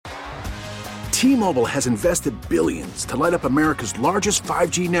T-Mobile has invested billions to light up America's largest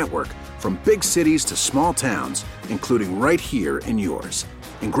 5G network, from big cities to small towns, including right here in yours.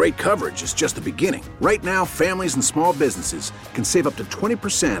 And great coverage is just the beginning. Right now, families and small businesses can save up to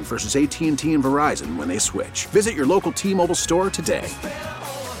 20% versus AT&T and Verizon when they switch. Visit your local T-Mobile store today.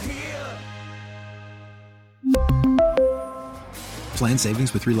 Plan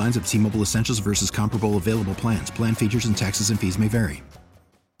savings with 3 lines of T-Mobile Essentials versus comparable available plans. Plan features and taxes and fees may vary.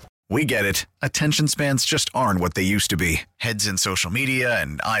 We get it. Attention spans just aren't what they used to be. Heads in social media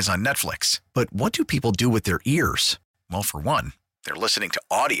and eyes on Netflix. But what do people do with their ears? Well, for one, they're listening to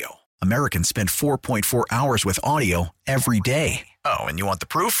audio. Americans spend 4.4 hours with audio every day. Oh, and you want the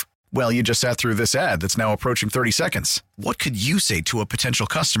proof? Well, you just sat through this ad that's now approaching 30 seconds. What could you say to a potential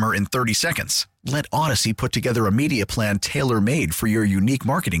customer in 30 seconds? Let Odyssey put together a media plan tailor-made for your unique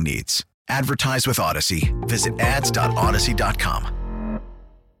marketing needs. Advertise with Odyssey. Visit ads.odyssey.com.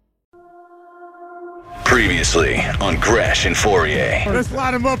 Previously on Gresh and Fourier. Let's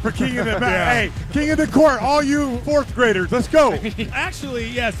line them up for King of the Hey, King of the Court, all you fourth graders, let's go. Actually,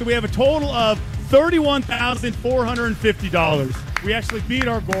 yes, so we have a total of $31,450. We actually beat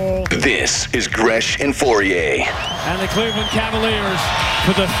our goal. This is Gresh and Fourier. And the Cleveland Cavaliers,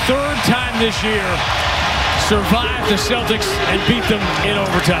 for the third time this year, survived the Celtics and beat them in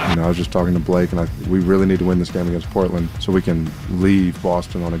overtime. I was just talking to Blake, and we really need to win this game against Portland so we can leave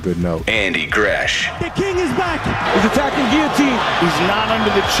Boston on a good note. Andy Gresh. The King is back. He's attacking guillotine. He's not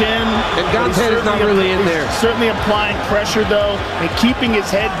under the chin. And God's head is not really in there. Certainly applying pressure, though, and keeping his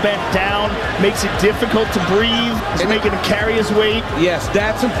head bent down makes it difficult to breathe. He's making him carry his weight. Yes,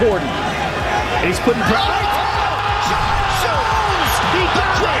 that's important. And he's putting pressure.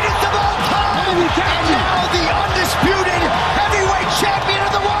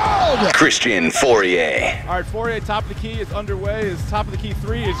 Christian Fourier. All right, Fourier, top of the key is underway. His top of the key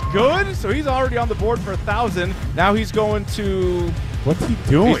 3 is good, so he's already on the board for 1,000. Now he's going to... What's he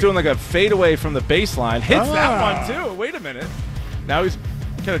doing? He's doing like a fadeaway from the baseline. Hits that one, too. Wait a minute. Now he's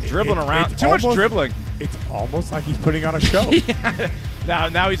kind of dribbling around. Too much dribbling. It's almost like he's putting on a show. Yeah.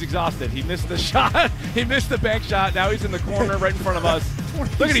 Now he's exhausted. He missed the shot. He missed the bank shot. Now he's in the corner right in front of us.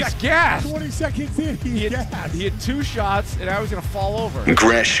 Look at he's gassed. 20 seconds in, he's gassed. He had 2 shots, and now he's going to fall over.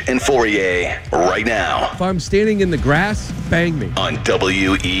 Gresh and Fourier right now. If I'm standing in the grass, bang me. On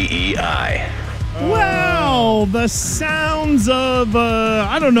WEEI. Well, the sounds of,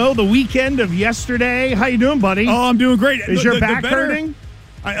 I don't know, the weekend of yesterday. How you doing, buddy? Oh, I'm doing great. Is your back hurting?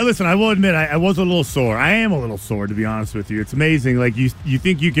 Listen, I will admit, I was a little sore. I am a little sore, to be honest with you. It's amazing. Like, you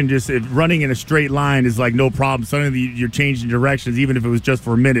think you can just, running in a straight line is like no problem. Suddenly you're changing directions, even if it was just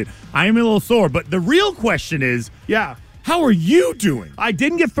for a minute. I am a little sore. But the real question is, how are you doing? I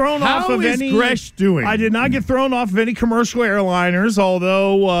didn't get thrown off of any. How is Gresh doing? I did not get thrown off of any commercial airliners,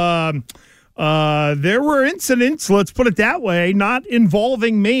 although there were incidents, let's put it that way, not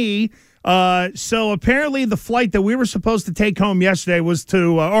involving me. So apparently the flight that we were supposed to take home yesterday was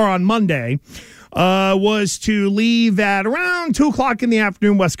to, or on Monday, was to leave at around 2 o'clock in the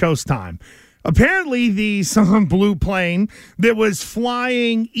afternoon West Coast time. Apparently some blue plane that was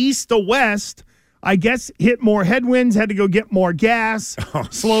flying east to west, I guess, hit more headwinds, had to go get more gas,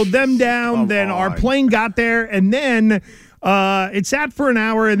 slowed them down. Then our plane got there, and then it sat for an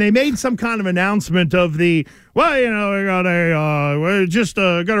hour, and they made some kind of announcement of we got a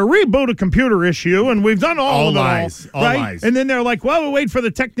reboot a computer issue, and we've done all of it all right? Lies. And then they're like, well, we'll wait for the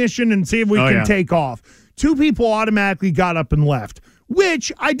technician and see if we can take off. 2 people automatically got up and left,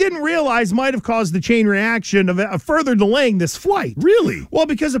 which I didn't realize might have caused the chain reaction of further delaying this flight. Really? Well,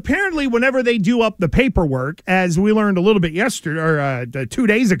 because apparently whenever they do up the paperwork, as we learned a little bit yesterday, or 2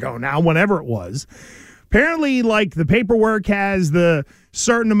 days ago now, whenever it was, apparently, like, the paperwork has the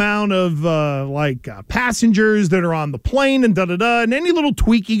certain amount of, passengers that are on the plane and da-da-da, and any little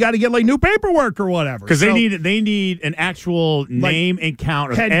tweak, you got to get, like, new paperwork or whatever. Because they need an actual name and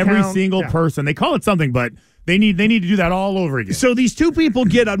count of every single person. They call it something, but they need to do that all over again. So these 2 people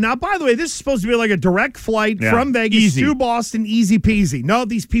get up. Now, by the way, this is supposed to be like a direct flight from Vegas to Boston, easy peasy. No,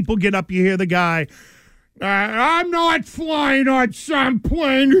 these people get up. You hear the guy, I'm not flying on some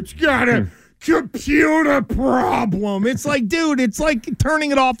plane. It's got a computer problem. It's like, dude, it's like turning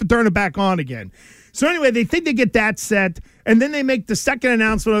it off and turning it back on again. So anyway, they think they get that set, and then they make the second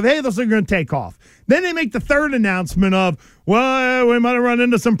announcement of, hey, those are going to take off. Then they make the third announcement of, well, we might have run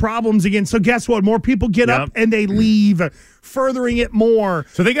into some problems again. So guess what? More people get up and they leave, furthering it more.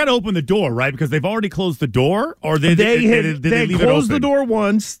 So they got to open the door, right? Because they've already closed the door, or they closed the door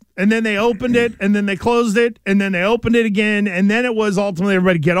once, and then they opened it, and then they closed it, and then they opened it again, and then it was ultimately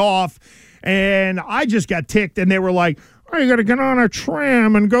everybody get off. And I just got ticked, and they were like, you got to get on a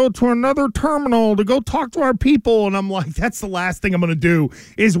tram and go to another terminal to go talk to our people. And I'm like, that's the last thing I'm going to do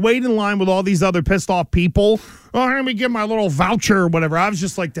is wait in line with all these other pissed off people. Oh, let me get my little voucher or whatever. I was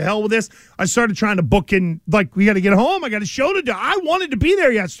just like, to hell with this. I started trying to book in, like, we got to get home. I got a show to do. I wanted to be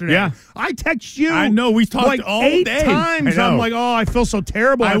there yesterday. Yeah. I text you. I know. We talked like all 8 day. times. I'm like, oh, I feel so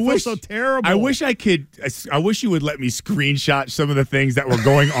terrible. I feel so terrible. I wish I could. I wish you would let me screenshot some of the things that were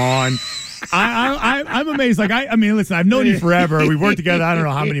going on. I'm amazed. Like, I mean, listen, I've known you forever. We've worked together, I don't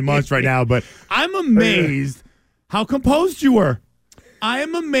know how many months right now, but I'm amazed how composed you were. I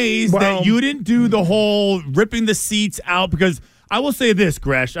am amazed that you didn't do the whole ripping the seats out, because I will say this,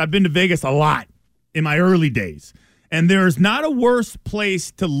 Gresh, I've been to Vegas a lot in my early days, and there's not a worse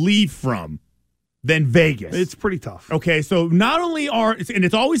place to leave from than Vegas. It's pretty tough. Okay, so not only and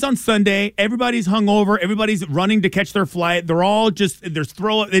it's always on Sunday, everybody's hungover, everybody's running to catch their flight, they're all just,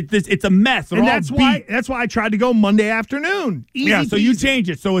 it's a mess. And that's why I tried to go Monday afternoon. Easy so you change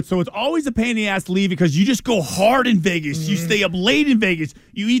it. So it's always a pain in the ass to leave, because you just go hard in Vegas. Mm-hmm. You stay up late in Vegas.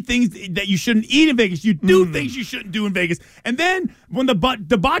 You eat things that you shouldn't eat in Vegas. You do things you shouldn't do in Vegas. And then when the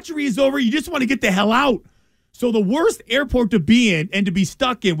debauchery is over, you just want to get the hell out. So the worst airport to be in and to be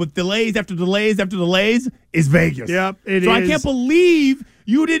stuck in with delays after delays after delays is Vegas. Yep, it is. So I can't believe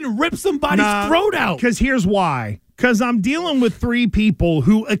you didn't rip somebody's throat out. Because here's why. Because I'm dealing with 3 people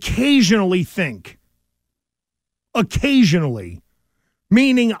who occasionally think. Occasionally.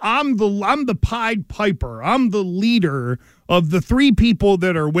 Meaning I'm the Pied Piper. I'm the leader of the 3 people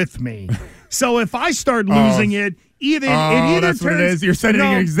that are with me. So if I start losing it, either that's turns, what it is. You're setting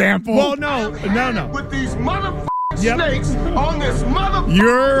an example. Well, no. With these snakes on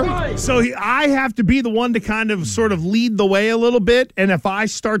this So I have to be the one to kind of sort of lead the way a little bit. And if I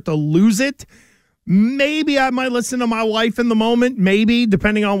start to lose it, maybe I might listen to my wife in the moment, maybe,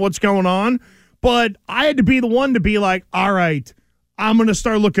 depending on what's going on. But I had to be the one to be like, all right, I'm going to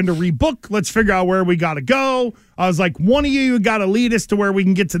start looking to rebook. Let's figure out where we got to go. I was like, one of you got to lead us to where we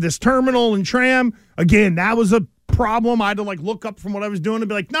can get to this terminal and tram. Again, that was a problem. I had to like look up from what I was doing and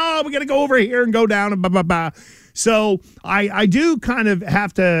be like, no, we got to go over here and go down and blah, blah, blah. So I do kind of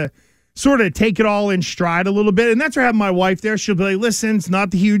have to sort of take it all in stride a little bit. And that's where I have my wife there. She'll be like, listen, it's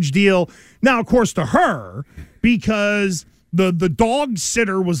not the huge deal. Now, of course, to her, because the dog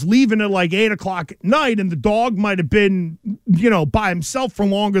sitter was leaving at like 8 o'clock at night, and the dog might have been, by himself for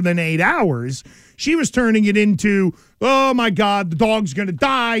longer than 8 hours. She was turning it into, oh my God, the dog's going to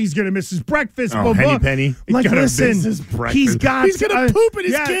die. He's going to miss his breakfast. Oh, Henny Penny. Like, listen, he's going to poop in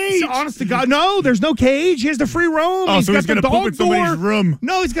his cage. Honest to God, no, there's no cage. He has the free roam. Oh, so he's going to poop in somebody's room.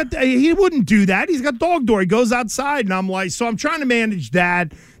 No, he wouldn't do that. He's got dog door. He goes outside, and I'm like, so I'm trying to manage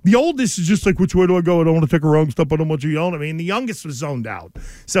that. The oldest is just like, which way do I go? I don't want to take a wrong step. I don't want you yelling at me. And the youngest was zoned out.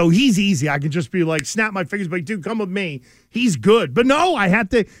 So he's easy. I can just be like, snap my fingers, like, dude, come with me. He's good. But no, you have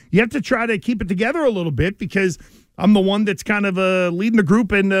to try to keep it together a little bit, because I'm the one that's kind of leading the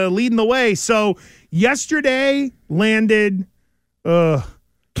group and leading the way. So yesterday landed. Can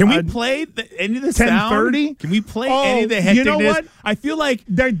we play any of the 10:30? Can we play any of the hecticness? You know what? I feel like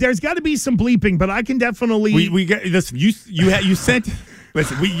there's got to be some bleeping, but I can definitely. We got listen. You sent.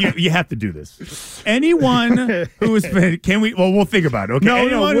 Listen, you have to do this. Anyone who has been, we'll think about it, okay?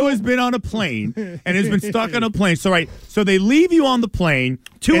 Anyone who has been on a plane and has been stuck on a plane. So they leave you on the plane.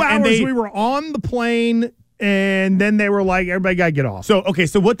 2 hours we were on the plane, and then they were like, everybody got to get off. So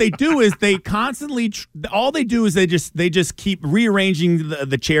what they do is they constantly, all they do is they just keep rearranging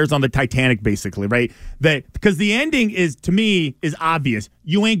the chairs on the Titanic, basically, right? Because the ending is, to me, is obvious.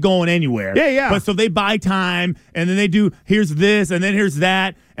 You ain't going anywhere. Yeah. But so they buy time, and then they do, here's this, and then here's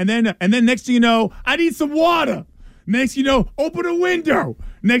that, and then next thing you know, I need some water. Next thing you know, open a window.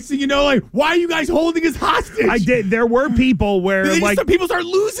 Next thing you know, like, why are you guys holding us hostage? There were people where, some people start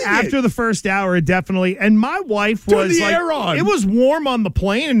losing after the first hour, definitely. And my wife was the air on. It was warm on the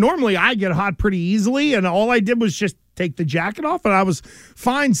plane, and normally I get hot pretty easily, and all I did was just take the jacket off, and I was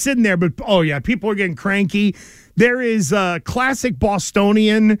fine sitting there. But, oh, yeah, people are getting cranky. There is a classic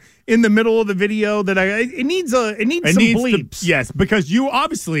Bostonian in the middle of the video that it needs some bleeps. Yes, because you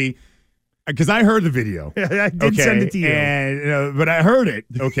obviously... Because I heard the video. I did send it to you. And, but I heard it,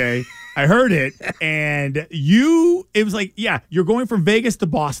 okay? I heard it, and it was like, yeah, you're going from Vegas to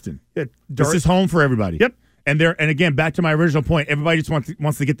Boston. This is home for everybody. Yep. And again, back to my original point, everybody just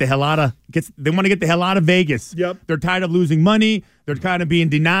wants to get the hell out of Vegas. Yep. They're tired of losing money. They're kind of being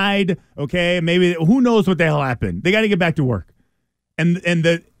denied, okay? Maybe, who knows what the hell happened. They got to get back to work. And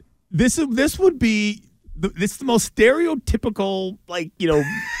this would be this is the most stereotypical,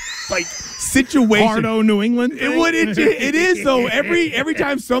 situation. Hardo, New England thing? It is though. Every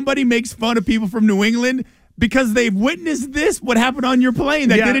time somebody makes fun of people from New England, because they've witnessed this, what happened on your plane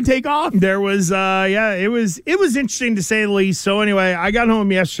that didn't take off. There was, it was interesting to say the least. So anyway, I got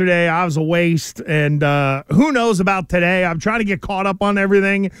home yesterday. I was a waste, and who knows about today? I'm trying to get caught up on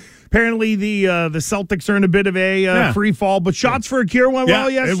everything. Apparently, the Celtics are in a bit of a free fall, but shots for a cure went well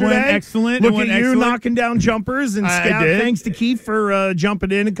yesterday. It went excellent. Look at you knocking down jumpers, and Scout, thanks to Keith for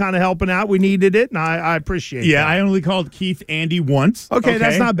jumping in and kind of helping out. We needed it, and I appreciate it. Yeah, I only called Keith Andy once. Okay,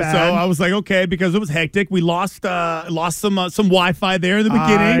 that's not bad. So I was like, okay, because it was hectic. We lost some Wi-Fi there in the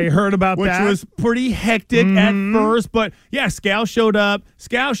beginning. I heard about that. Which was pretty hectic at first. But, yeah, Scout showed up.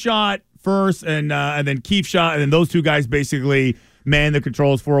 Scout shot first, and then Keith shot, and then those two guys basically – manned the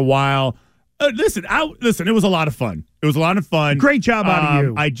controls for a while. Listen, it was a lot of fun. It was a lot of fun. Great job out of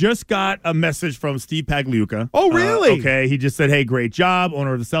you. I just got a message from Steve Pagliuca. Oh, really? Okay. He just said, hey, great job,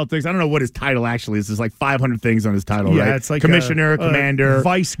 owner of the Celtics. I don't know what his title actually is. There's like 500 things on his title, right? It's like commissioner, commander,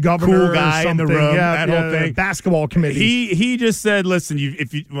 vice governor, cool guy in the room, that whole thing. Basketball committee. He just said, listen,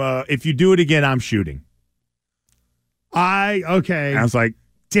 if you do it again, I'm shooting. Okay. And I was like,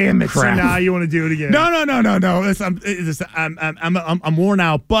 damn it! Crap. So now you want to do it again? No. I'm worn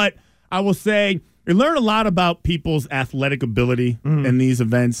out, but I will say we learn a lot about people's athletic ability in these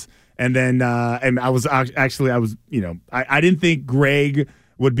events, and then and I didn't think Greg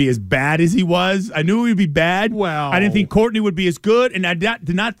would be as bad as he was. I knew he would be bad. Well, I didn't think Courtney would be as good, and I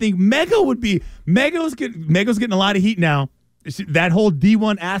did not think Mego would be. Mego's getting a lot of heat now. That whole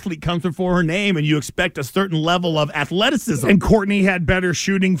D1 athlete comes before her name, and you expect a certain level of athleticism. And Courtney had better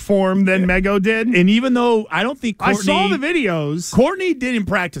shooting form than Mego did. And even though I don't think Courtney, I saw the videos, Courtney didn't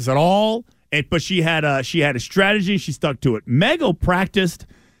practice at all. But she had a strategy. She stuck to it. Mego practiced,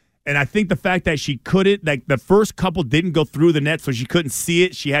 and I think the fact that she couldn't, like the first couple didn't go through the net, so she couldn't see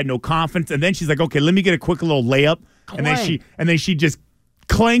it. She had no confidence, and then she's like, okay, let me get a quick little layup, and then she just.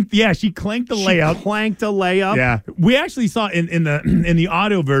 She clanked the layup. Yeah. We actually saw in the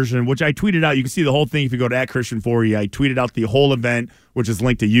audio version, which I tweeted out. You can see the whole thing if you go to @Christian4E. I tweeted out the whole event, which is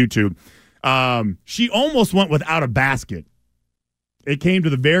linked to YouTube. She almost went without a basket. It came to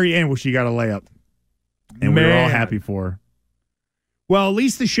the very end where she got a layup. And we were all happy for her. Well, at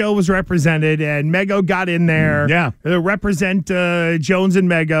least the show was represented, and Mego got in there. To represent Jones and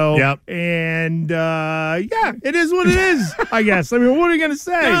Mego. Yep. And, it is what it is, I guess. I mean, what are you going to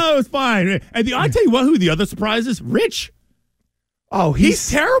say? No, it's fine. And I'll tell you who the other surprise is. Rich. Oh, he's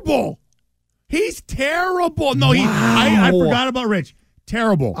terrible. He's terrible. No, I forgot about Rich.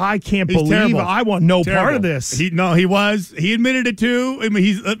 Terrible. I can't believe I want no part of this. He was. He admitted it too. I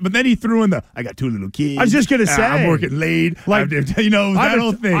mean, but then he threw in I got 2 little kids. I was just gonna say, I'm working late. Like that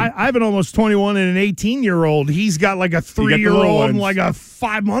whole thing. I have an almost 21 and an 18-year-old. He's got like a 3-year-old and like a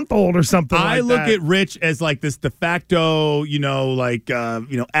 5-month-old or something. I look at Rich as like this de facto,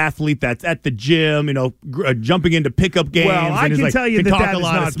 athlete that's at the gym, jumping into pickup games. Well, I can tell you that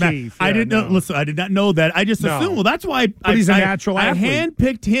is not Keith. I didn't know. Listen, I did not know that. I just assumed. Well, that's why. But he's a natural athlete. I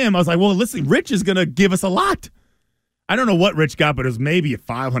handpicked him. I was like, well, listen, Rich is going to give us a lot. I don't know what Rich got, but it was maybe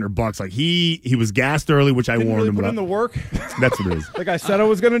 $500. Like he was gassed early, which I warned him about. Put in the work. That's what it is. Like I said I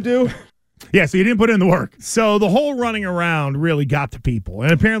was going to do. Yeah, so you didn't put in the work. So the whole running around really got to people,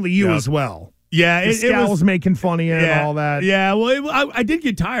 and apparently you as well. Yeah, it was making fun of you and all that. Yeah, well, I did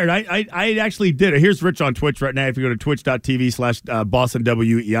get tired. I actually did it. Here's Rich on Twitch right now. If you go to twitch.tv/Boston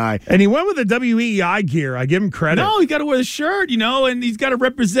WEI. And he went with the WEI gear. I give him credit. No, he got to wear the shirt, and he's got to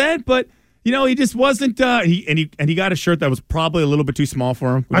represent, but he just wasn't. He got a shirt that was probably a little bit too small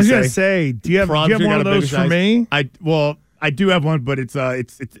for him. I was going to say, do you have one of those for me? I do have one, but it's at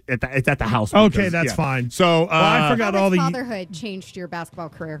the house. Okay, that's fine. So I forgot all the fatherhood changed your basketball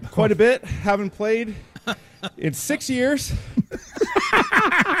career. Quite a bit. Haven't played in 6 years.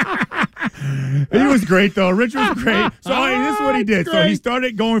 He was great, though. Rich was great. So this is what he did. So he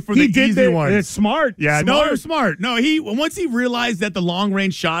started going for the easy ones. It's smart. Yeah, no, it was smart. No, once he realized that the long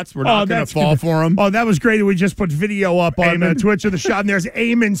range shots were not going to fall for him. Oh, that was great. We just put video up on Twitch of the shot, and there's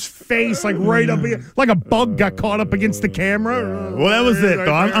Eamon's face like right up, like a bug got caught up against the camera. Well, that was it,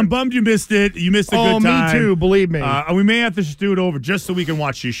 though. I'm bummed you missed it. You missed a good time. Me too. Believe me. We may have to just do it over just so we can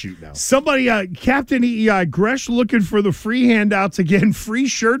watch you shoot now. Somebody, Captain EEI, Gresh looking for the free handouts again. Free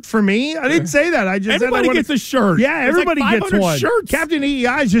shirt for me. I didn't say that. I just everybody gets a shirt. Yeah, everybody gets one. Shirts. Captain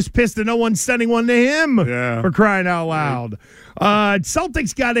EEI is just pissed that no one's sending one to him. Yeah. For crying out loud.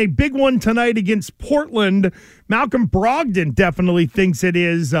 Celtics got a big one tonight against Portland. Malcolm Brogdon definitely thinks it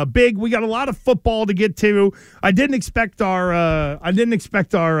is big. We got a lot of football to get to. I didn't expect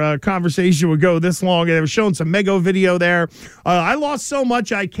our conversation would go this long. They were showing some Mego video there. I lost so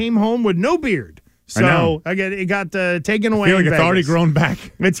much I came home with no beard. So it got taken away. I feel like in it's Vegas. already grown back.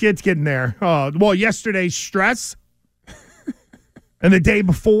 It's getting there. Well, yesterday's stress. And the day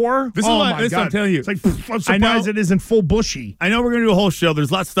before, this is what I'm telling you. It's like, I'm surprised it isn't full bushy. I know we're going to do a whole show.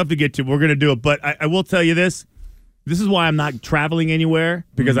 There's lots of stuff to get to. We're going to do it. But I will tell you this. This is why I'm not traveling anywhere,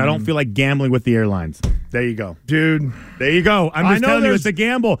 because I don't feel like gambling with the airlines. There you go. Dude. There you go. I'm just telling you, it's a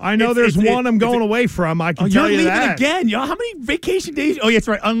gamble. I know there's one I'm going away from. I can tell you that. You're leaving again. Yo, how many vacation days? Oh, yeah, that's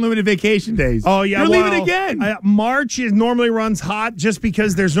right. Unlimited vacation days. Oh, yeah. You're leaving again. March normally runs hot just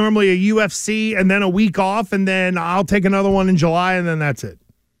because there's normally a UFC and then a week off, and then I'll take another one in July, and then that's it.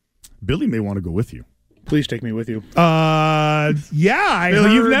 Billy may want to go with you. Please take me with you. Yeah.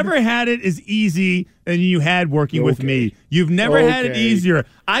 Bill, you've never had it as easy than you had working with me. You've never had it easier.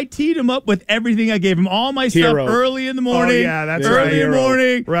 I teed him up with everything. I gave him all my stuff early in the morning. Oh, yeah, that's early in the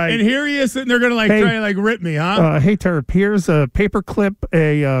morning. Right. And here he is sitting there going to try and rip me, huh? Hey, Terp, here's a paper clip,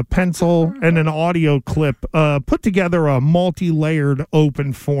 a pencil, and an audio clip. Put together a multi-layered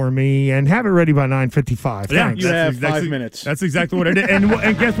open for me and have it ready by 9:55. Yeah, you have 5 minutes. That's exactly what I did. And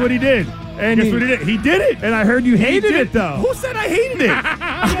guess what he did? He did it. And I heard you hated it, though. Who said I hated it?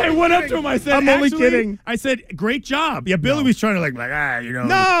 I went up to him. I said, I'm only kidding. I said, great job. Yeah, Billy was trying to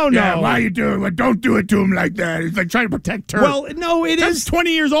No. Why are you doing it? Don't do it to him like that. He's like trying to protect Turf. Well, no, it Turf's is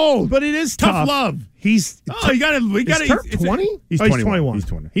 20 years old. But it is tough love. We got to. Is Turf 20? He's 21. He's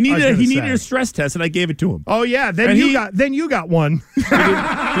 20. He needed a stress test, and I gave it to him. Oh yeah, then you got one. He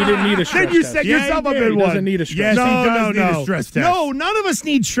didn't need a stress test. Then you set yourself up in one. He doesn't need a stress test. No, he does need a stress test. No, none of us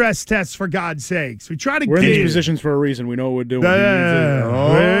need stress tests, for God's sakes. We try to We're in these positions for a reason. We know what we're doing.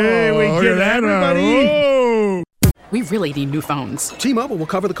 Hey, we get everybody. We really need new phones. T-Mobile will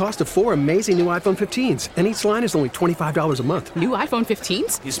cover the cost of 4 amazing new iPhone 15s, and each line is only $25 a month. New iPhone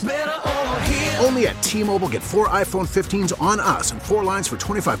 15s? It's better over here. Only at T-Mobile, get 4 iPhone 15s on us and 4 lines for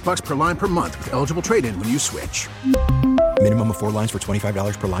 $25 per line per month with eligible trade-in when you switch. Minimum of 4 lines for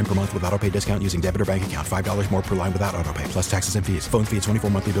 $25 per line per month with autopay discount using debit or bank account. $5 more per line without autopay, plus taxes and fees. Phone fee at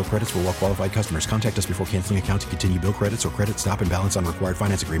 24 monthly bill credits for well-qualified customers. Contact us before canceling account to continue bill credits or credit stop and balance on required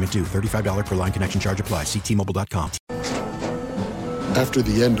finance agreement due. $35 per line connection charge applies. See T-Mobile.com. After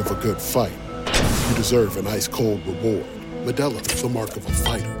the end of a good fight, you deserve an ice-cold reward. Modelo is the mark of a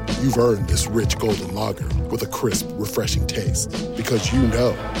fighter. You've earned this rich golden lager with a crisp, refreshing taste. Because you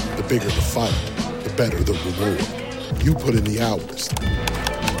know, the bigger the fight, the better the reward. You put in the hours,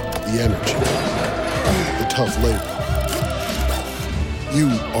 the energy, the tough labor. You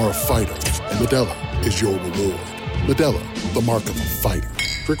are a fighter, and Modelo is your reward. Modelo, the mark of a fighter.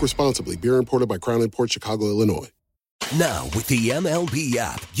 Drink responsibly. Beer imported by Crown Imports, Chicago, Illinois. Now, with the MLB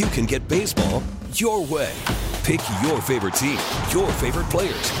app, you can get baseball your way. Pick your favorite team, your favorite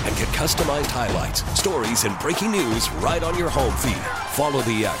players, and get customized highlights, stories, and breaking news right on your home feed. Follow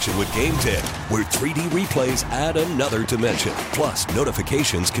the action with Game 10, where 3D replays add another dimension. Plus,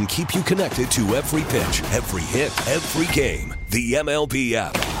 notifications can keep you connected to every pitch, every hit, every game. The MLB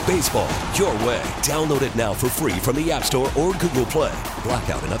app. Baseball your way. Download it now for free from the App Store or Google Play.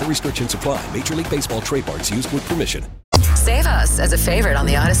 Blackout and other restrictions apply. Major League Baseball trademarks used with permission. Save us as a favorite on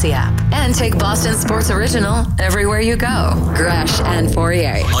the Odyssey app. And take Boston Sports Original everywhere you go. Gresh and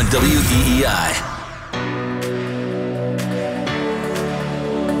Fourier. On WEEI.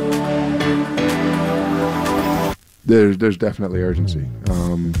 There's definitely urgency.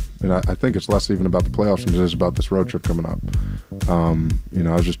 And I think it's less even about the playoffs than it is about this road trip coming up.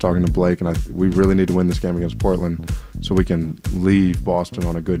 I was just talking to Blake, and we really need to win this game against Portland so we can leave Boston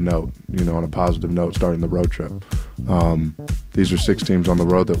on a good note, on a positive note starting the road trip. These are 6 teams on the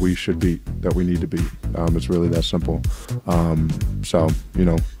road that we should beat, that we need to beat. It's really that simple.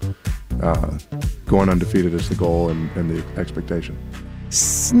 Going undefeated is the goal and the expectation.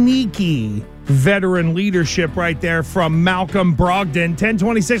 Sneaky veteran leadership right there from Malcolm Brogdon.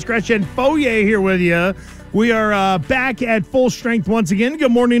 1026 Gresh and Fourier here with you. We are back at full strength once again.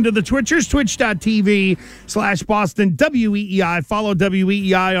 Good morning to the Twitchers. Twitch.tv/Boston WEEI. Follow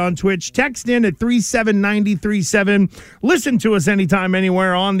WEEI on Twitch. Text in at 37937. Listen to us anytime,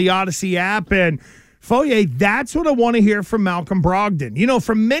 anywhere on the Odyssey app. And Fourier, that's what I want to hear from Malcolm Brogdon.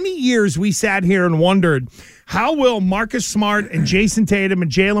 For many years we sat here and wondered, how will Marcus Smart and Jason Tatum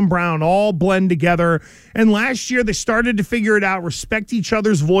and Jaylen Brown all blend together? And last year they started to figure it out, respect each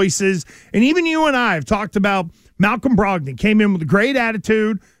other's voices. And even you and I have talked about Malcolm Brogdon. Came in with a great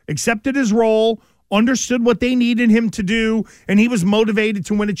attitude, accepted his role, understood what they needed him to do, and he was motivated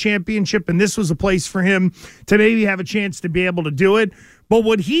to win a championship, and this was a place for him to maybe have a chance to be able to do it. But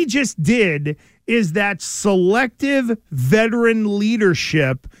what he just did is that selective veteran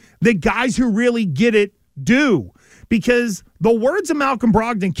leadership that guys who really get it do. Because the words of Malcolm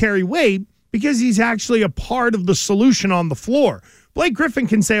Brogdon carry weight, because he's actually a part of the solution on the floor. Blake Griffin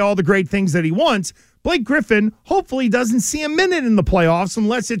can say all the great things that he wants. Blake Griffin hopefully doesn't see a minute in the playoffs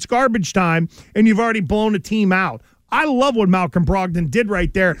unless it's garbage time and you've already blown a team out. I love what Malcolm Brogdon did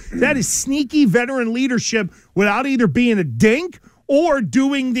right there. That is sneaky veteran leadership without either being a dink or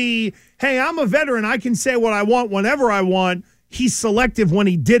doing the, hey, I'm a veteran, I can say what I want whenever I want. He's selective when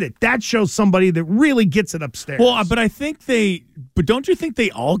he did it. That shows somebody that really gets it upstairs. Well, but don't you think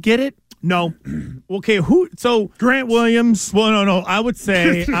they all get it? No. Okay, so Grant Williams. Well, no. I would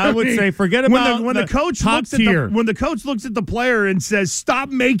say forget about when the coach top looks tier. when the coach looks at the player and says, "Stop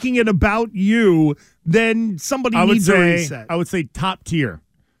making it about you," then somebody needs a reset. I would say top tier.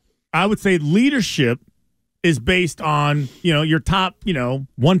 I would say leadership is based on, your top,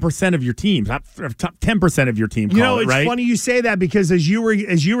 1% of your team, top 10% of your team. It's right? funny you say that because as you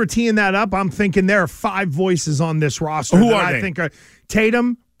were teeing that up, I'm thinking there are 5 voices on this roster. Who that are I they? think are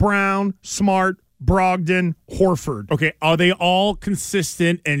Tatum, Brown, Smart, Brogdon, Horford. Okay, are they all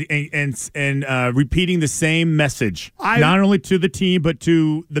consistent and repeating the same message, not only to the team but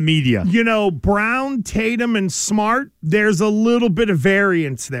to the media? Brown, Tatum, and Smart. There's a little bit of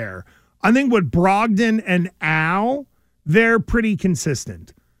variance there. I think with Brogdon and Al, they're pretty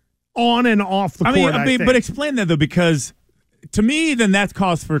consistent on and off the court. I think. But explain that though, because to me, then that's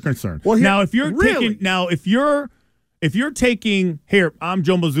cause for concern. Well, now if you're taking here, I'm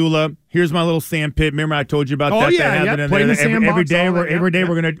Joe Mazzulla. Here's my little sand pit. Remember I told you about that? Yeah, that playing the sandbox, every day. every day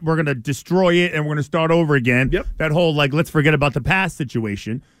We're gonna destroy it and we're gonna start over again. Yep. That whole let's forget about the past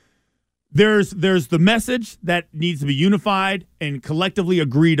situation. There's the message that needs to be unified and collectively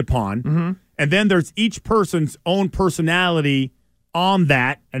agreed upon, and then there's each person's own personality on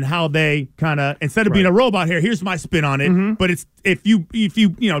that and how they kind of, instead of being a robot here's my spin on it. But it's if you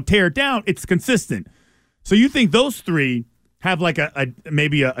tear it down, it's consistent. So you think those 3 have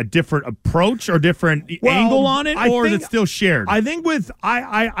maybe a different approach or different angle on it, or is it still shared? I think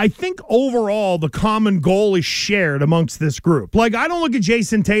I think overall the common goal is shared amongst this group. I don't look at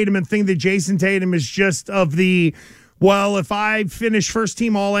Jason Tatum and think that Jason Tatum is just of the, well, if I finish first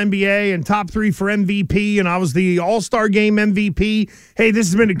team All-NBA and top 3 for MVP and I was the All-Star Game MVP, hey, this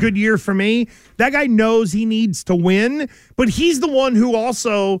has been a good year for me. That guy knows he needs to win, but he's the one who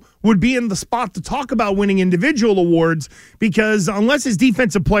also would be in the spot to talk about winning individual awards because unless it's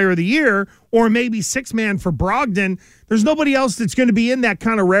Defensive Player of the Year or maybe 6-man for Brogdon, there's nobody else that's going to be in that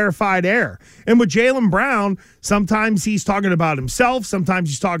kind of rarefied air. And with Jaylen Brown, sometimes he's talking about himself, sometimes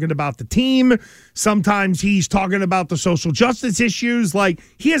he's talking about the team, sometimes he's talking about the social justice issues.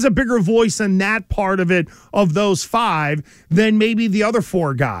 He has a bigger voice in that part of it, of those 5, than maybe the other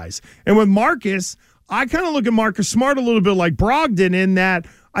 4 guys. And with Marcus, I kind of look at Marcus Smart a little bit like Brogdon in that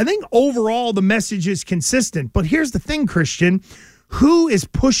I think overall the message is consistent. But here's the thing, Christian. Who is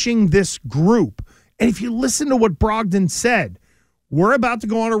pushing this group? And if you listen to what Brogdon said, we're about to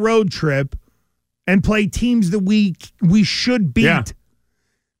go on a road trip and play teams that we should beat. Yeah.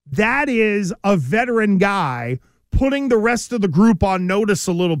 That is a veteran guy putting the rest of the group on notice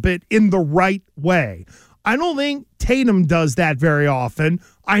a little bit in the right way. I don't think Tatum does that very often.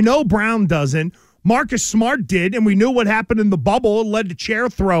 I know Brown doesn't. Marcus Smart did, and we knew what happened in the bubble. It led to chair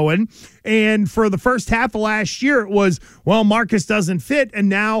throwing. And for the first half of last year, it was, well, Marcus doesn't fit, and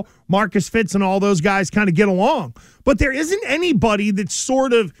now Marcus fits and all those guys kind of get along. But there isn't anybody that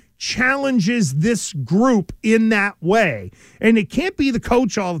sort of challenges this group in that way. And it can't be the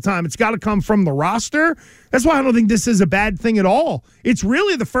coach all the time. It's got to come from the roster. That's why I don't think this is a bad thing at all. It's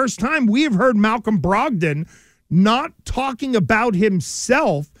really the first time we have heard Malcolm Brogdon not talking about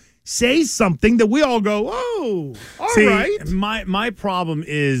himself say something that we all go, oh, all right. My problem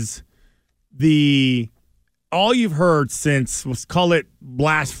is all you've heard since, let's call it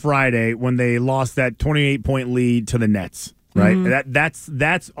last Friday when they lost that 28-point lead to the Nets, right?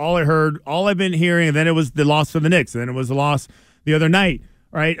 That's all I heard. All I've been hearing, and then it was the loss to the Knicks, and then it was the loss the other night,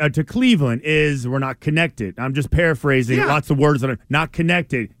 right, to Cleveland, is we're not connected. I'm just paraphrasing lots of words that are not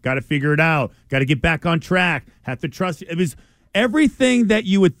connected. Got to figure it out. Got to get back on track. Have to trust. It was everything that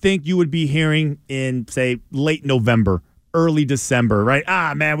you would think you would be hearing in, say, late November, early December, right?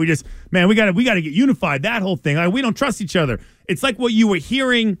 We got to get unified. That whole thing. We don't trust each other. It's like what you were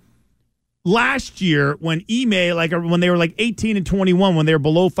hearing last year when when they were 18 and 21, when they were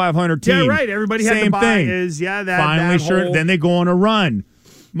below 500 team. Yeah, right. Everybody had the bias. Yeah, that finally, that whole... then they go on a run.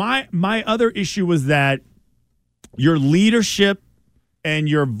 My other issue was that your leadership and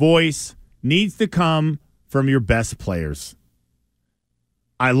your voice needs to come from your best players.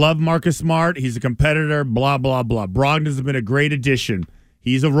 I love Marcus Smart. He's a competitor, blah, blah, blah. Brogdon has been a great addition.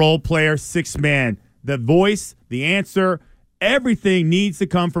 He's a role player, 6-man. The voice, the answer, everything needs to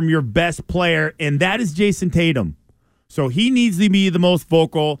come from your best player, and that is Jason Tatum. So he needs to be the most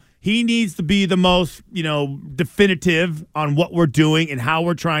vocal. He needs to be the most, definitive on what we're doing and how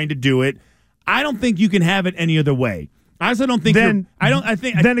we're trying to do it. I don't think you can have it any other way. I also don't think. Then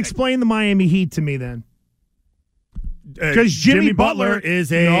explain the Miami Heat to me then. Because Jimmy Butler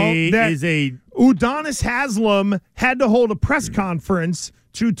is a Udonis Haslem had to hold a press conference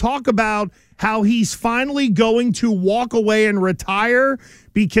to talk about how he's finally going to walk away and retire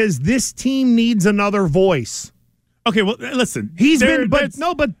because this team needs another voice. Okay, well, listen. Even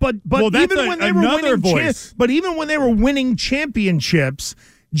when they were winning championships,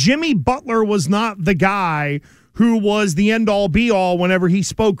 Jimmy Butler was not the guy who was the end-all, be-all whenever he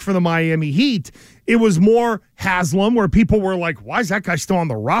spoke for the Miami Heat. It was more Haslem, where people were like, why is that guy still on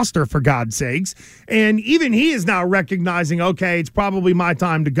the roster, for God's sakes? And even he is now recognizing, okay, it's probably my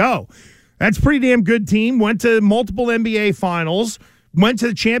time to go. That's a pretty damn good team. Went to multiple NBA finals, went to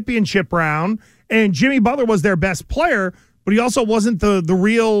the championship round, and Jimmy Butler was their best player, but he also wasn't the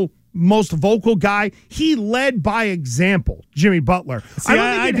real most vocal guy. He led by example, Jimmy Butler. See,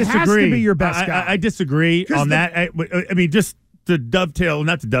 I disagree. Has to be your best guy. I disagree on that. I mean, just to dovetail,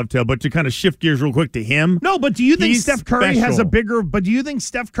 not to dovetail, but to kind of shift gears real quick to him. No, but do you think Steph Curry has a bigger, but do you think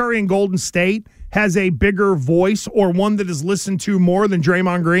Steph Curry in Golden State has a bigger voice or one that is listened to more than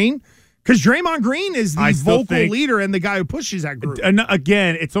Draymond Green? Because Draymond Green is the vocal leader and the guy who pushes that group. And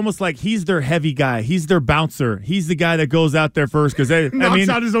again, it's almost like he's their heavy guy. He's their bouncer. He's the guy that goes out there first because knocks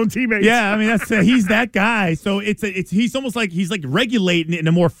out his own teammates. Yeah, I mean he's that guy. So he's almost like he's like regulating it in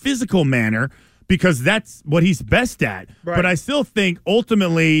a more physical manner because that's what he's best at. Right. But I still think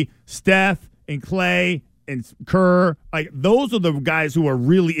ultimately Steph and Clay and Kerr, like those are the guys who are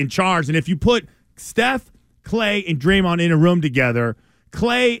really in charge. And if you put Steph, Clay, and Draymond in a room together,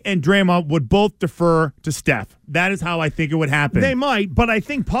 Clay and Draymond would both defer to Steph. That is how I think it would happen. They might, but I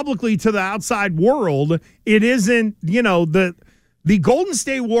think publicly to the outside world, it isn't, the Golden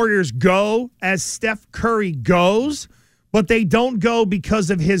State Warriors go as Steph Curry goes, but they don't go because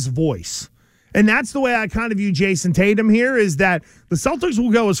of his voice. And that's the way I kind of view Jason Tatum here, is that the Celtics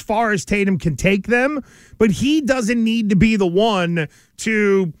will go as far as Tatum can take them, but he doesn't need to be the one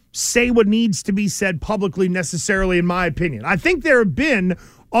to say what needs to be said publicly necessarily, in my opinion. I think there have been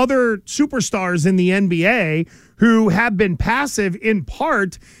other superstars in the NBA who have been passive in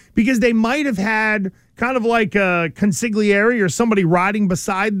part because they might have had kind of like a consigliere or somebody riding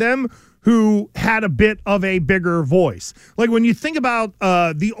beside them who had a bit of a bigger voice. Like when you think about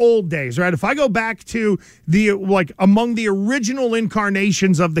the old days, right? If I go back to among the original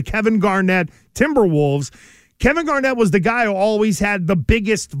incarnations of the Kevin Garnett Timberwolves, Kevin Garnett was the guy who always had the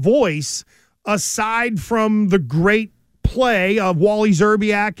biggest voice aside from the great play of Wally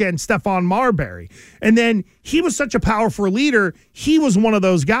Zerbiak and Stephon Marbury. And then he was such a powerful leader, he was one of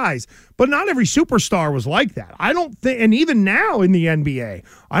those guys. But not every superstar was like that. I don't think, and even now in the NBA,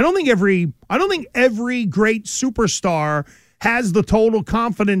 I don't think every great superstar has the total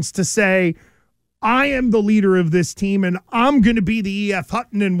confidence to say, I am the leader of this team, and I'm going to be the E.F.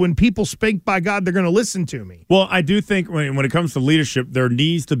 Hutton, and when people speak, by God, they're going to listen to me. Well, I do think when it comes to leadership, there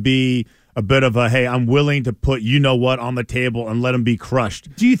needs to be a bit of a, hey, I'm willing to put you-know-what on the table and let him be crushed.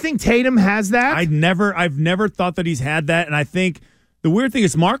 Do you think Tatum has that? I've never thought that he's had that, and I think the weird thing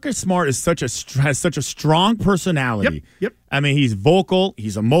is Marcus Smart has such a strong personality. Yep. I mean, he's vocal,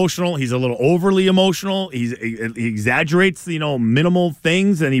 he's emotional, he's a little overly emotional. He exaggerates, minimal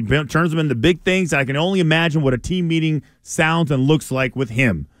things, and he turns them into big things. And I can only imagine what a team meeting sounds and looks like with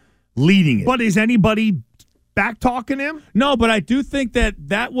him leading it. But is anybody back talking him? No, but I do think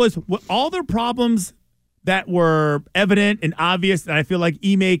that was all their problems that were evident and obvious. And I feel like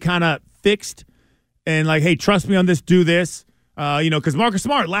Ime kind of fixed and like, hey, trust me on this, do this. Because Marcus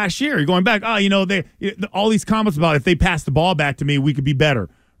Smart last year, you're going back, all these comments about if they pass the ball back to me, we could be better,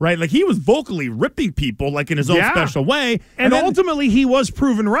 right? Like he was vocally ripping people like in his own special way. And then, ultimately he was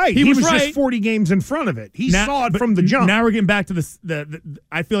proven right. He was right. Just 40 games in front of it. He saw it from the jump. Now we're getting back to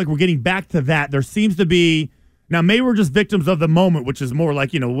I feel like we're getting back to that. There seems to be, now maybe we're just victims of the moment, which is more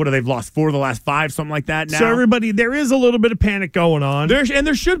like, what they've lost 4 of the last 5, something like that now. So there is a little bit of panic going on.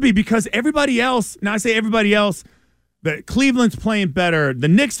 There should be, because everybody else, now I say everybody else, but Cleveland's playing better. The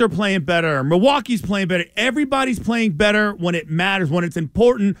Knicks are playing better. Milwaukee's playing better. Everybody's playing better when it matters, when it's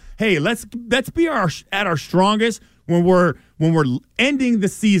important. Hey, let's be at our strongest when we're ending the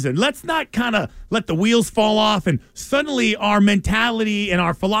season. Let's not kind of let the wheels fall off and suddenly our mentality and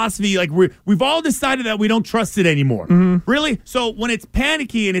our philosophy, like we've all decided that we don't trust it anymore. Mm-hmm. Really? So when it's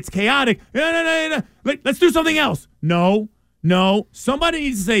panicky and it's chaotic, no. Let's do something else. No. Somebody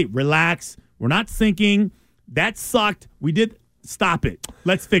needs to say, relax. We're not sinking. That sucked. We did stop it.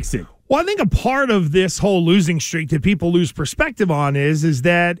 Let's fix it. Well, I think a part of this whole losing streak that people lose perspective on is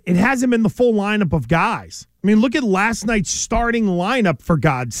that it hasn't been the full lineup of guys. I mean, look at last night's starting lineup, for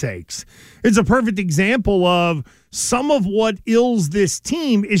God's sakes. It's a perfect example of some of what ails this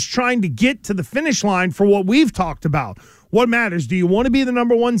team is trying to get to the finish line for what we've talked about. What matters? Do you want to be the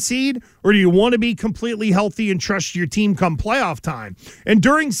number one seed, or do you want to be completely healthy and trust your team come playoff time? And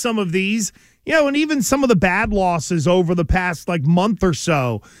during some of these, and even some of the bad losses over the past month or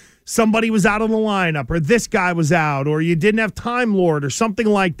so, somebody was out of the lineup, or this guy was out, or you didn't have Time Lord or something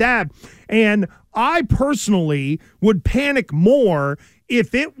like that. And I personally would panic more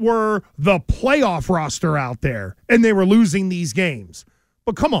if it were the playoff roster out there and they were losing these games.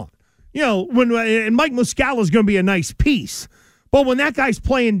 But come on. And Mike Muscala is going to be a nice piece. But when that guy's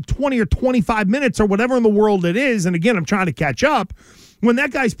playing 20 or 25 minutes or whatever in the world it is, and again, I'm trying to catch up, when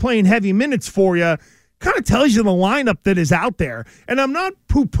that guy's playing heavy minutes for you, kind of tells you the lineup that is out there. And I'm not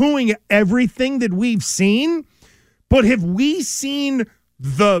poo-pooing everything that we've seen, but have we seen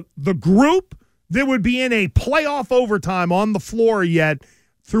the group that would be in a playoff overtime on the floor yet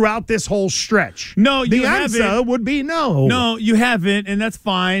throughout this whole stretch? No, the you answer haven't. would be no. No, you haven't, and that's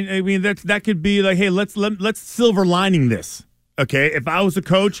fine. I mean, that could be like, hey, let's silver lining this. Okay, if I was a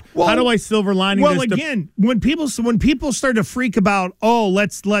coach, how do I silver lining this? Well, again, when people start to freak about,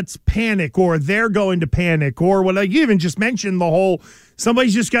 let's panic, or they're going to panic, or what you even just mentioned, the whole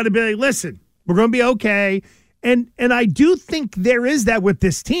somebody's just got to be like, listen, we're going to be okay. And I do think there is that with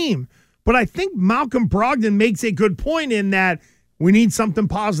this team, but I think Malcolm Brogdon makes a good point in that we need something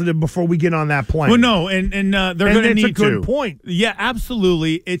positive before we get on that plane. Well, no, and they're going to need to. It's a good point. Yeah,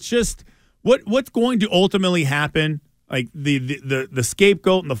 absolutely. It's just what's going to ultimately happen. Like the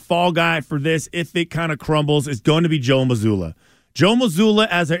scapegoat and the fall guy for this, if it kind of crumbles, is going to be Joe Mazzulla. Joe Mazzulla,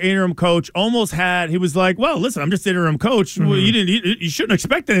 as an interim coach, he was like, well, listen, I'm just interim coach. Mm-hmm. Well, you shouldn't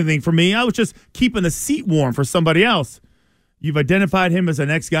expect anything from me. I was just keeping the seat warm for somebody else. You've identified him as the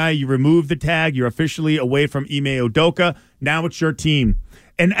next guy. You removed the tag. You're officially away from Ime Udoka. Now it's your team.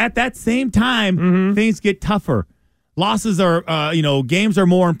 And at that same time, things get tougher. Losses are, games are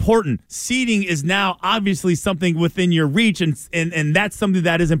more important. Seeding is now obviously something within your reach, and that's something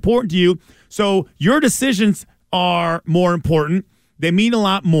that is important to you. So your decisions are more important. They mean a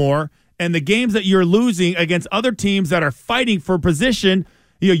lot more. And the games that you're losing against other teams that are fighting for position,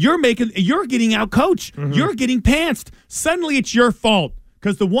 you're getting out coached. Mm-hmm. You're getting pantsed. Suddenly it's your fault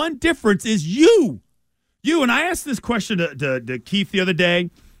because the one difference is you. And I asked this question to Keith the other day.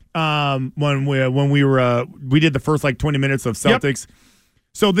 When we did the first 20 minutes of Celtics. Yep.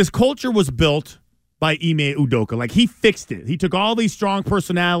 So this culture was built by Ime Udoka. Like, he fixed it. He took all these strong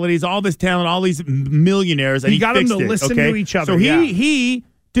personalities, all this talent, all these millionaires, and he got them to listen to each other. So he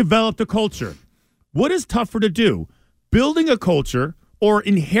developed a culture. What is tougher to do? Building a culture or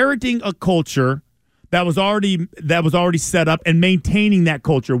inheriting a culture that was already set up and maintaining that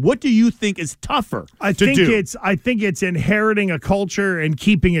culture? What do you think is tougher to do? I think it's inheriting a culture and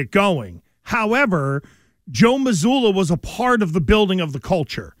keeping it going. However, Joe Mazzulla was a part of the building of the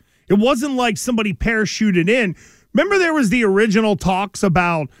culture. It wasn't like somebody parachuted in. Remember, there was the original talks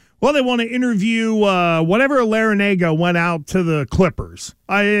about, they want to interview whatever Larinaga went out to the Clippers.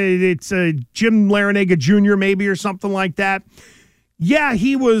 It's Jim Larinaga Jr. maybe, or something like that. Yeah,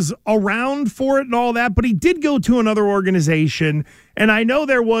 he was around for it and all that, but he did go to another organization. And I know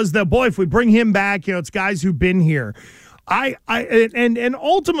there was if we bring him back, it's guys who've been here. And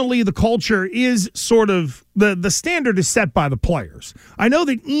ultimately the culture is sort of the standard is set by the players. I know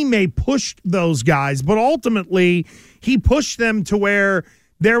that Ime pushed those guys, but ultimately he pushed them to where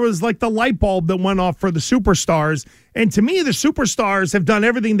there was the light bulb that went off for the superstars. And to me, the superstars have done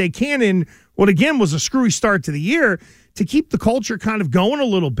everything they can in what again was a screwy start to the year to keep the culture kind of going a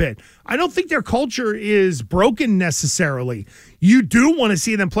little bit. I don't think their culture is broken necessarily. You do want to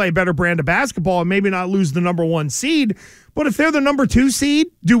see them play a better brand of basketball and maybe not lose the number one seed. But if they're the number 2 seed,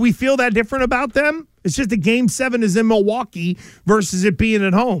 do we feel that different about them? It's just that Game 7 is in Milwaukee versus it being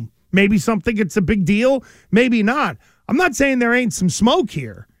at home. Maybe something it's a big deal, maybe not. I'm not saying there ain't some smoke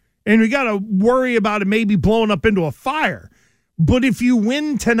here, and we got to worry about it maybe blowing up into a fire. But if you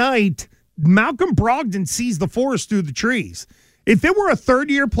win tonight, Malcolm Brogdon sees the forest through the trees. If it were a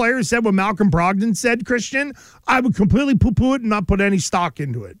third-year player said what Malcolm Brogdon said, Christian, I would completely poo-poo it and not put any stock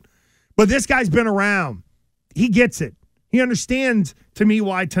into it. But this guy's been around. He gets it. He understands, to me,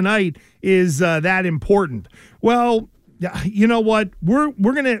 why tonight is that important. Well, you know what? We're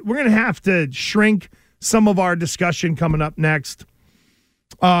gonna have to shrink some of our discussion coming up next.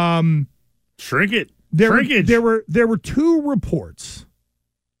 Shrink it. There were 2 reports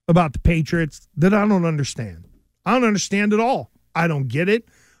about the Patriots that I don't understand. I don't understand at all. I don't get it.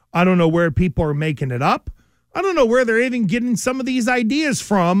 I don't know where people are making it up. I don't know where they're even getting some of these ideas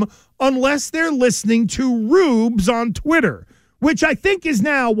from unless they're listening to rubes on Twitter, which I think is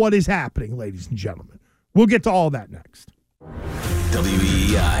now what is happening, ladies and gentlemen. We'll get to all that next.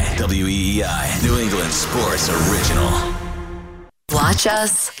 WEEI, New England Sports Original. Watch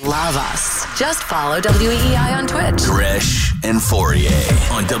us, love us. Just follow WEEI on Twitch. Gresh and Fourier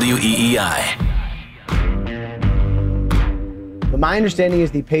on WEEI. But my understanding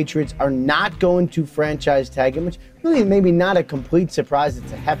is the Patriots are not going to franchise tag him, which really maybe not a complete surprise.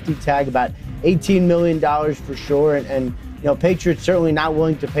 It's a hefty tag, about $18 million for sure. And Patriots certainly not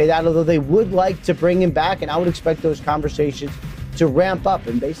willing to pay that, although they would like to bring him back. And I would expect those conversations to ramp up.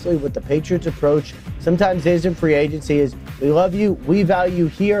 And basically what the Patriots approach sometimes is in free agency is, we love you, we value you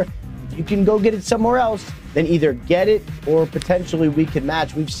here. If you can go get it somewhere else, then either get it or potentially we can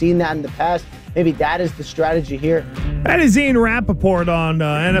match. We've seen that in the past. Maybe that is the strategy here. That is Ian Rappaport on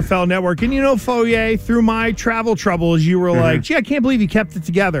NFL Network. And Fourier, through my travel troubles, you were like, gee, I can't believe you kept it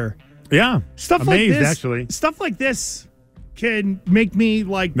together. Yeah. Stuff amazed, like this, actually. Stuff like this can make me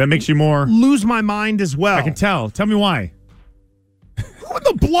that makes you more lose my mind as well. I can tell. Tell me why. Who in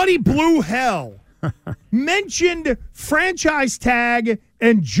the bloody blue hell mentioned franchise tag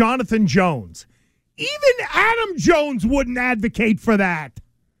and Jonathan Jones? Even Adam Jones wouldn't advocate for that.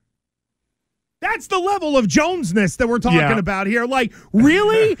 That's the level of Jonesness that we're talking about here. Like,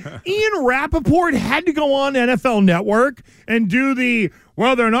 really? Ian Rappaport had to go on NFL Network and do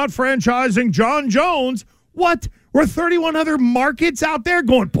they're not franchising John Jones. What? Were 31 other markets out there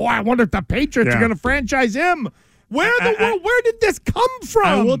going, boy, I wonder if the Patriots are going to franchise him. Where where did this come from?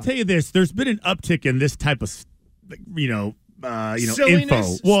 I will tell you this. There's been an uptick in this type of, Silliness,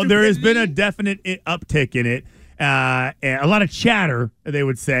 info. Well, there has been a stupidity. definite uptick in it. And a lot of chatter, they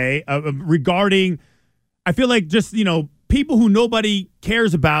would say, regarding, I feel like just, people who nobody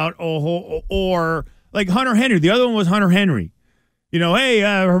cares about or like Hunter Henry. The other one was Hunter Henry.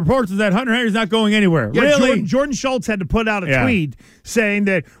 Reports is that Hunter Henry's not going anywhere. Yeah, really? Jordan Schultz had to put out a tweet saying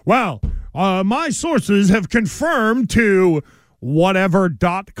that, my sources have confirmed to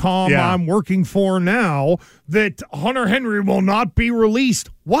whatever.com I'm working for now that Hunter Henry will not be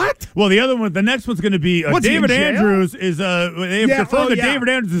released. What? Well, the next one's going to be David Andrews is they have confirmed that David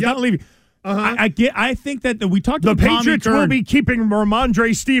Andrews is not leaving. I think that we talked the about Patriots will be keeping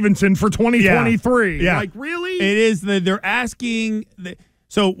Ramondre Stevenson for 2023. Yeah. Like, really? It is they're asking.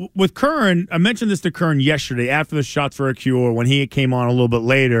 So with Curran, I mentioned this to Curran yesterday after the Shots for a Cure when he came on a little bit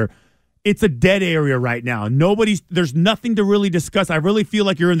later. It's a dead area right now. There's nothing to really discuss. I really feel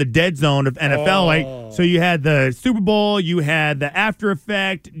like you're in the dead zone of NFL. So you had the Super Bowl, you had the after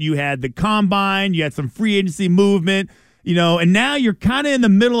effect, you had the combine, you had some free agency movement, and now you're kind of in the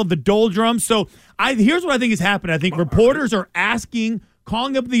middle of the doldrums. So here's what I think is happening. I think reporters are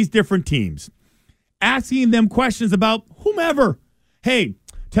calling up these different teams, asking them questions about whomever. Hey,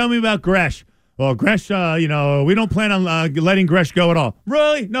 tell me about Gresh. Well, Gresh, we don't plan on letting Gresh go at all.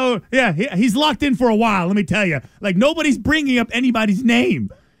 Really? No. Yeah, he's locked in for a while, let me tell you. Like, nobody's bringing up anybody's name.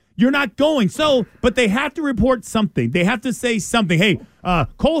 You're not going. So, but they have to report something. They have to say something. Hey,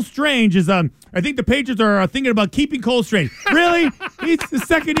 Cole Strange is, I think the Patriots are thinking about keeping Cole Strange. Really? He's the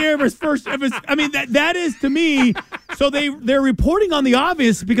second year of his first. That is to me. So they're reporting on the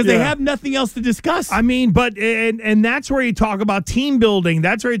obvious because they have nothing else to discuss. I mean, but and that's where you talk about team building.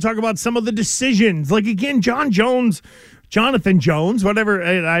 That's where you talk about some of the decisions. Like, again, Jonathan Jones, whatever.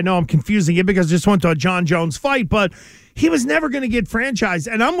 I know I'm confusing it because I just went to a John Jones fight, but he was never going to get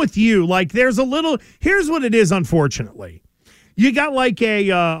franchised. And I'm with you. Like, here's what it is, unfortunately. You got like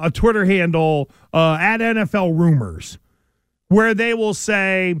a Twitter handle at NFL Rumors where they will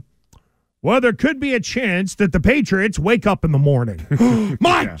say, well, there could be a chance that the Patriots wake up in the morning.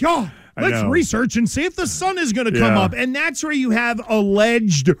 My God. Let's research and see if the sun is going to come up. And that's where you have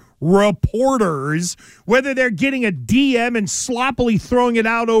alleged reporters, whether they're getting a DM and sloppily throwing it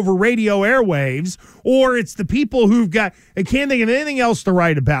out over radio airwaves, or it's the people they can't think of anything else to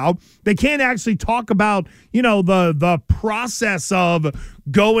write about. They can't actually talk about, the process of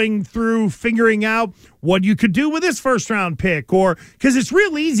going through figuring out what you could do with this first round pick, or because it's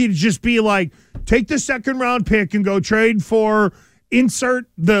real easy to just be like, take the second round pick and go trade for insert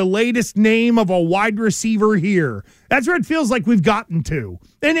the latest name of a wide receiver here. That's where it feels like we've gotten to.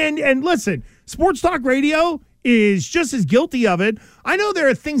 And listen, Sports Talk Radio is just as guilty of it. I know there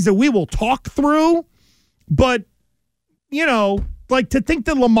are things that we will talk through, but, like to think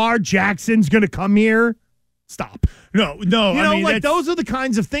that Lamar Jackson's going to come here, stop. No. Those are the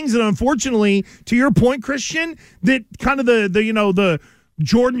kinds of things that, unfortunately, to your point, Christian, that kind of the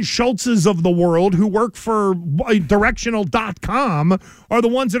Jordan Schultz's of the world who work for directional.com are the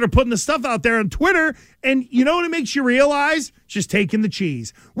ones that are putting the stuff out there on Twitter. And you know what it makes you realize? Just taking the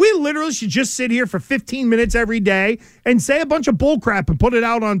cheese. We literally should just sit here for 15 minutes every day and say a bunch of bull crap and put it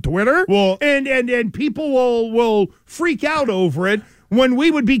out on Twitter. Well, and people will freak out over it, when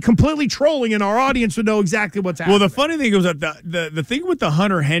we would be completely trolling and our audience would know exactly what's happening. Well, the funny thing was that the thing with the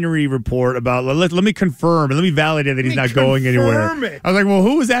Hunter Henry report about let me confirm and let me validate that he's not going anywhere. It. I was like, well,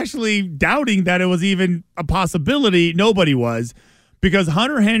 who was actually doubting that it was even a possibility? Nobody was, because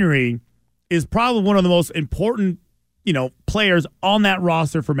Hunter Henry is probably one of the most important, players on that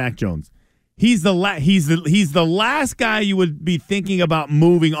roster for Mac Jones. He's the last guy you would be thinking about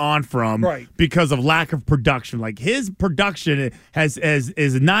moving on from, right, because of lack of production. Like, his production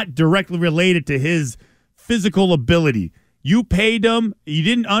is not directly related to his physical ability. You paid him. You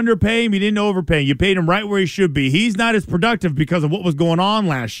didn't underpay him. You didn't overpay him. You paid him right where he should be. He's not as productive because of what was going on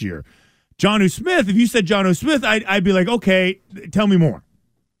last year. Jonnu Smith, if you said Jonnu Smith, I'd be like, okay, tell me more.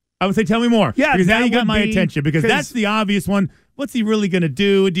 I would say, tell me more. Yeah, because now you got my attention, because that's the obvious one. What's he really going to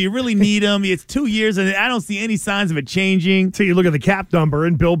do? Do you really need him? It's 2 years, and I don't see any signs of it changing. So you look at the cap number,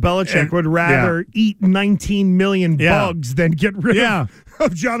 and Bill Belichick would rather eat 19 million bugs than get rid of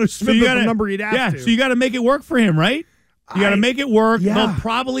Jonnu Smith at the number he'd have to. So you got to make it work for him, right? You got to make it work. Yeah. They'll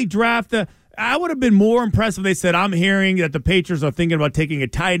probably draft I would have been more impressed if they said, I'm hearing that the Patriots are thinking about taking a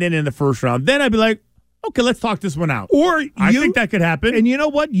tight end in the first round. Then I'd be like, okay, let's talk this one out. Or I think that could happen. And you know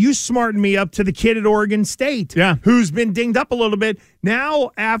what? You smartened me up to the kid at Oregon State, who's been dinged up a little bit.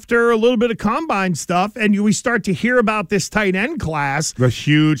 Now, after a little bit of combine stuff, and we start to hear about this tight end class. The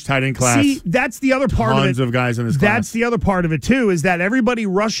huge tight end class. See, that's the other part of it. Tons of guys in this class. That's the other part of it, too, is that everybody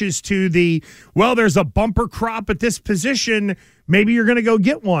rushes to there's a bumper crop at this position. Maybe you're going to go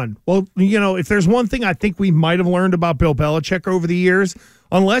get one. Well, if there's one thing I think we might have learned about Bill Belichick over the years,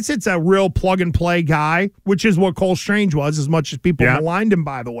 unless it's a real plug-and-play guy, which is what Cole Strange was, as much as people maligned him,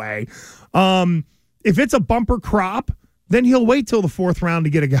 by the way. If it's a bumper crop, then he'll wait till the fourth round to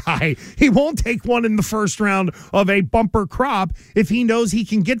get a guy. He won't take one in the first round of a bumper crop if he knows he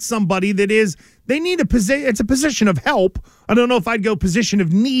can get somebody that is – they need a position. It's a position of help. I don't know if I'd go position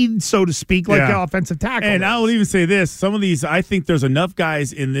of need, so to speak, like the offensive tackle. And I will even say this. Some of these, I think there's enough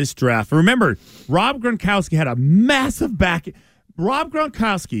guys in this draft. Remember, Rob Gronkowski had a massive back – Rob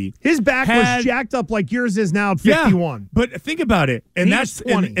Gronkowski, his back was jacked up like yours is now at 51. But think about it, and that's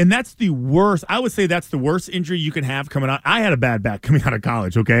the worst. I would say that's the worst injury you can have coming out. I had a bad back coming out of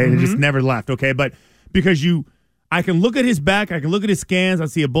college, okay, and it just never left, okay. But because I can look at his back, I can look at his scans, I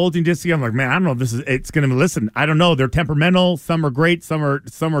see a bulging disc. I'm like, man, I don't know if it's going to listen. I don't know. They're temperamental. Some are great. Some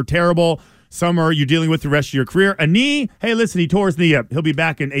are terrible. Some are you dealing with the rest of your career. A knee, hey, listen, he tore his knee up. He'll be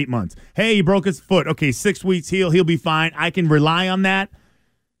back in 8 months. Hey, he broke his foot. Okay, 6 weeks, he'll be fine. I can rely on that.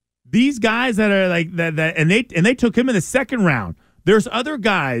 These guys that are like that, and they took him in the second round. There's other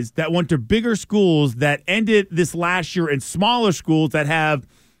guys that went to bigger schools that ended this last year in smaller schools that have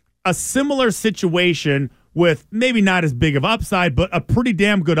a similar situation with maybe not as big of upside, but a pretty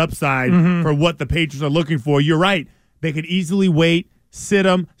damn good upside for what the Patriots are looking for. You're right. They could easily wait. Sit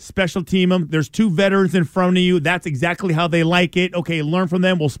them, special team them. There's two veterans in front of you. That's exactly how they like it. Okay, learn from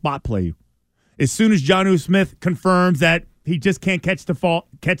them. We'll spot play you. As soon as Jonnu Smith confirms that he just can't catch the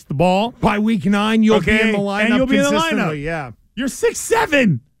ball. By week 9, you'll be in the lineup. And you'll be in the lineup. Yeah. You're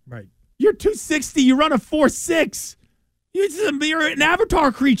 6'7". Right. You're 260. You run a 4.6. You're an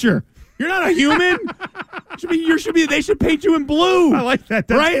avatar creature. You're not a human. They should paint you in blue. I like that.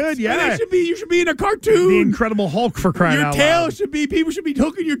 That's right? good. Yeah. You should be in a cartoon. The Incredible Hulk, for crying out loud. Your tail should be. People should be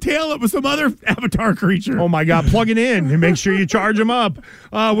hooking your tail up with some other avatar creature. Oh my God! Plug it in and make sure you charge them up.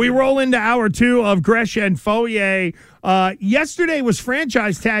 We roll into hour 2 of Gresh and Fauria. Yesterday was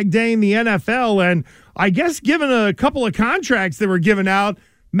franchise tag day in the NFL, and I guess given a couple of contracts that were given out,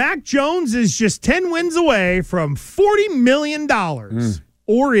 Mac Jones is just 10 wins away from $40 million.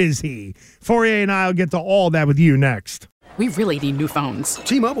 Or is he? Fauria and I will get to all that with you next. We really need new phones.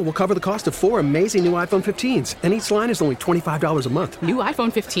 T-Mobile will cover the cost of 4 amazing new iPhone 15s, and each line is only $25 a month. New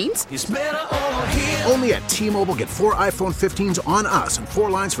iPhone 15s? It's better over here. Only at T-Mobile, get 4 iPhone 15s on us and 4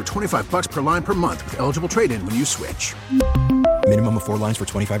 lines for $25 per line per month with eligible trade-in when you switch. Minimum of 4 lines for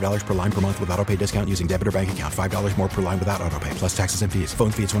 $25 per line per month with autopay discount using debit or bank account. $5 more per line without autopay, plus taxes and fees. Phone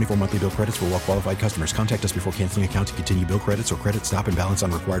fee at 24 monthly bill credits for well-qualified customers. Contact us before canceling account to continue bill credits or credit stop and balance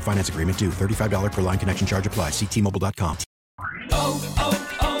on required finance agreement due. $35 per line connection charge applies. See T-Mobile.com.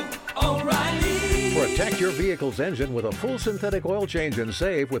 For a Protect your vehicle's engine with a full synthetic oil change and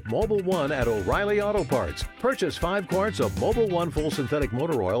save with Mobil 1 at O'Reilly Auto Parts. Purchase 5 quarts of Mobil 1 full synthetic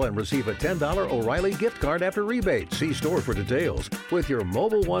motor oil and receive a $10 O'Reilly gift card after rebate. See store for details. With your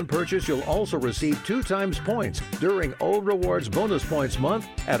Mobil 1 purchase, you'll also receive 2 times points during O Rewards Bonus Points Month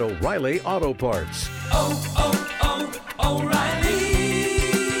at O'Reilly Auto Parts.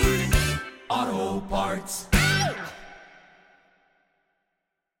 O'Reilly Auto Parts.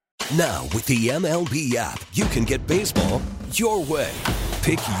 Now, with the MLB app, you can get baseball your way.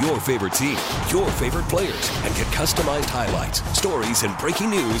 Pick your favorite team, your favorite players, and get customized highlights, stories, and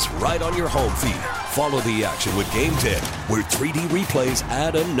breaking news right on your home feed. Follow the action with Game Day, where 3D replays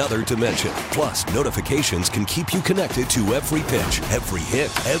add another dimension. Plus, notifications can keep you connected to every pitch, every hit,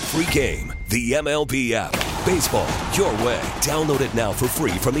 every game. The MLB app. Baseball your way. Download it now for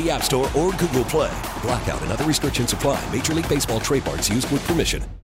free from the App Store or Google Play. Blackout and other restrictions apply. Major League Baseball trademarks used with permission.